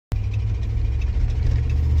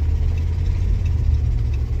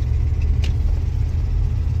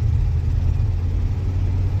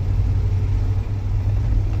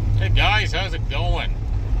guys, how's it going?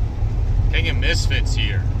 King of Misfits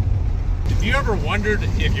here. Have you ever wondered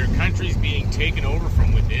if your country's being taken over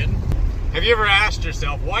from within? Have you ever asked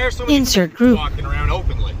yourself, why are so many people walking around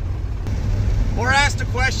openly? Or asked a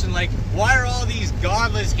question like, why are all these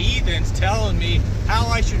godless heathens telling me how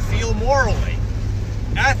I should feel morally,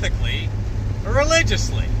 ethically, or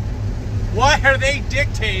religiously? Why are they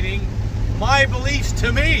dictating my beliefs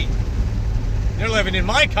to me? They're living in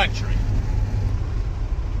my country.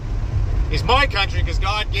 It's my country because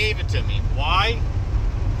God gave it to me. Why?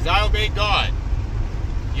 Because I obey God.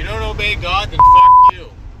 You don't obey God, then fuck you.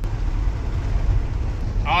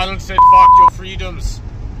 I don't say fuck your freedoms.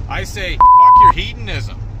 I say fuck your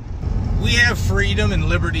hedonism. We have freedom and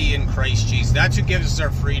liberty in Christ Jesus. That's who gives us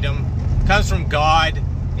our freedom. It comes from God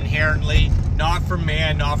inherently, not from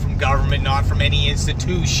man, not from government, not from any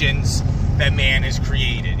institutions that man has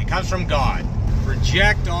created. It comes from God.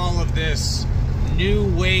 Reject all of this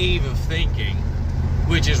new wave of thinking,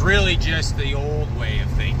 which is really just the old way of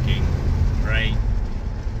thinking, right?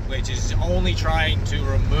 Which is only trying to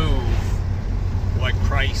remove what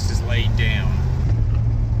Christ has laid down.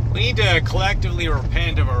 We need to collectively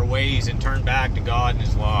repent of our ways and turn back to God and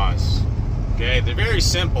His laws. Okay, they're very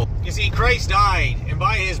simple. You see, Christ died, and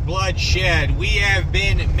by His blood shed, we have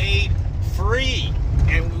been made free,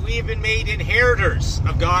 and we have been made inheritors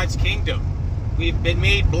of God's kingdom. We've been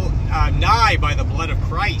made nigh by the blood of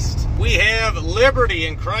Christ. We have liberty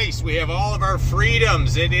in Christ. We have all of our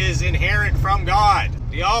freedoms. It is inherent from God.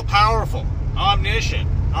 The all-powerful, omniscient,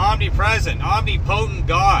 omnipresent, omnipotent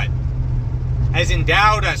God has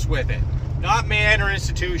endowed us with it. Not man or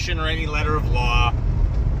institution or any letter of law,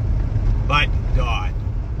 but God.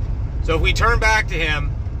 So if we turn back to Him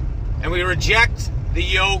and we reject the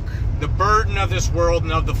yoke, the burden of this world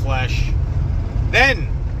and of the flesh, then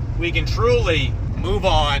we can truly move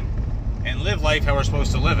on and live life how we're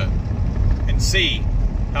supposed to live it and see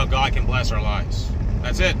how God can bless our lives.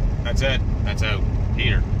 That's it. That's it. That's out.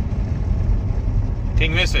 Peter.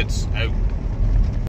 King Misfits, out.